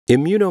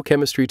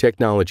ImmunoChemistry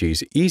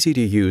Technology's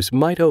easy-to-use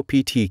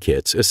MitoPT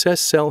kits assess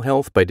cell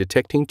health by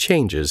detecting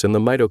changes in the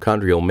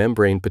mitochondrial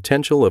membrane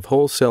potential of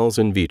whole cells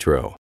in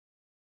vitro.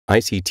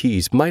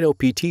 ICT's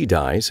MitoPT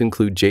dyes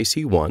include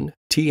JC1,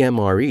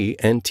 TMRE,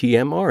 and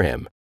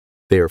TMRM.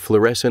 They are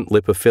fluorescent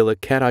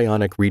lipophilic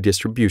cationic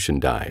redistribution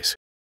dyes.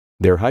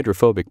 Their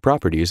hydrophobic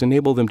properties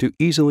enable them to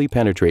easily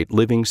penetrate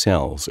living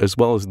cells as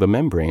well as the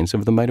membranes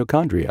of the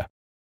mitochondria.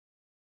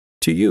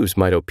 To use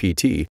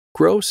MitoPT,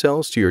 grow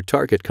cells to your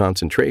target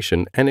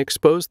concentration and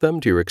expose them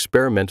to your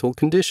experimental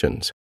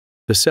conditions.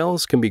 The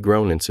cells can be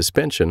grown in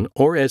suspension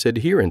or as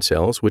adherent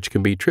cells which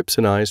can be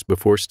trypsinized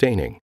before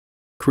staining.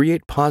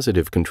 Create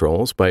positive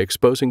controls by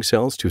exposing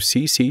cells to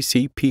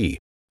CCCP,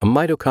 a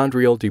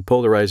mitochondrial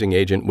depolarizing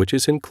agent which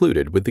is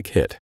included with the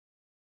kit.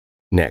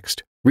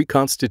 Next,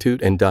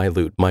 reconstitute and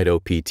dilute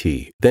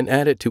MitoPT, then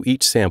add it to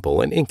each sample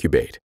and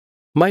incubate.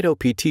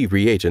 MitoPT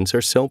reagents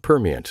are cell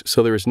permeant,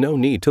 so there is no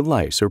need to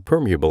lyse or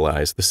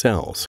permeabilize the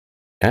cells.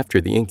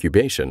 After the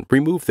incubation,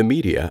 remove the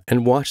media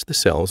and wash the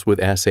cells with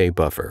Assay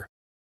buffer.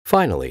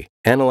 Finally,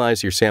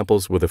 analyze your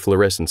samples with a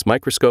fluorescence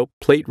microscope,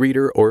 plate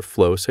reader, or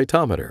flow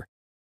cytometer.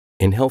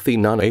 In healthy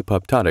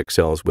non-apoptotic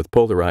cells with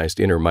polarized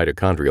inner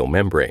mitochondrial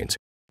membranes,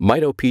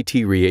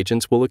 MitoPT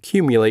reagents will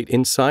accumulate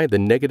inside the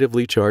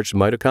negatively charged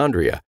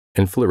mitochondria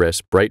and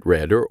fluoresce bright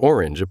red or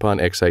orange upon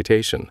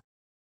excitation.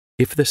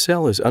 If the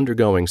cell is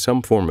undergoing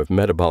some form of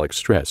metabolic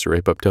stress or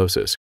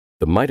apoptosis,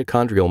 the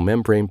mitochondrial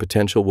membrane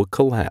potential will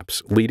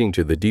collapse, leading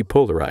to the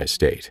depolarized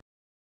state.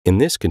 In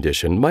this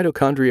condition,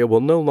 mitochondria will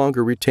no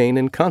longer retain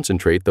and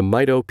concentrate the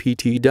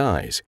MitoPT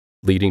dyes,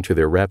 leading to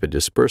their rapid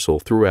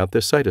dispersal throughout the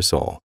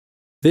cytosol.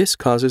 This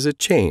causes a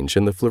change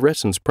in the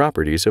fluorescence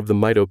properties of the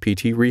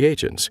MitoPT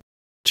reagents.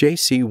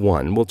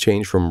 JC1 will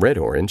change from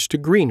red-orange to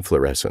green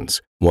fluorescence,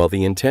 while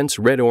the intense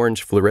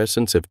red-orange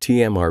fluorescence of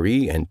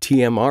TMRE and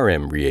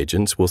TMRM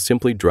reagents will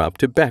simply drop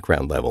to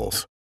background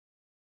levels.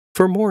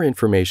 For more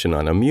information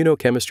on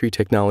ImmunoChemistry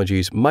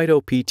Technology's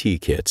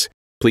MitoPT kits,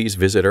 please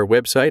visit our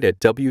website at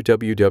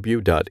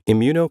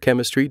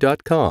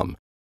www.immunochemistry.com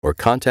or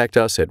contact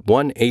us at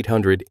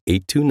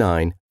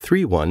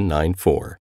 1-800-829-3194.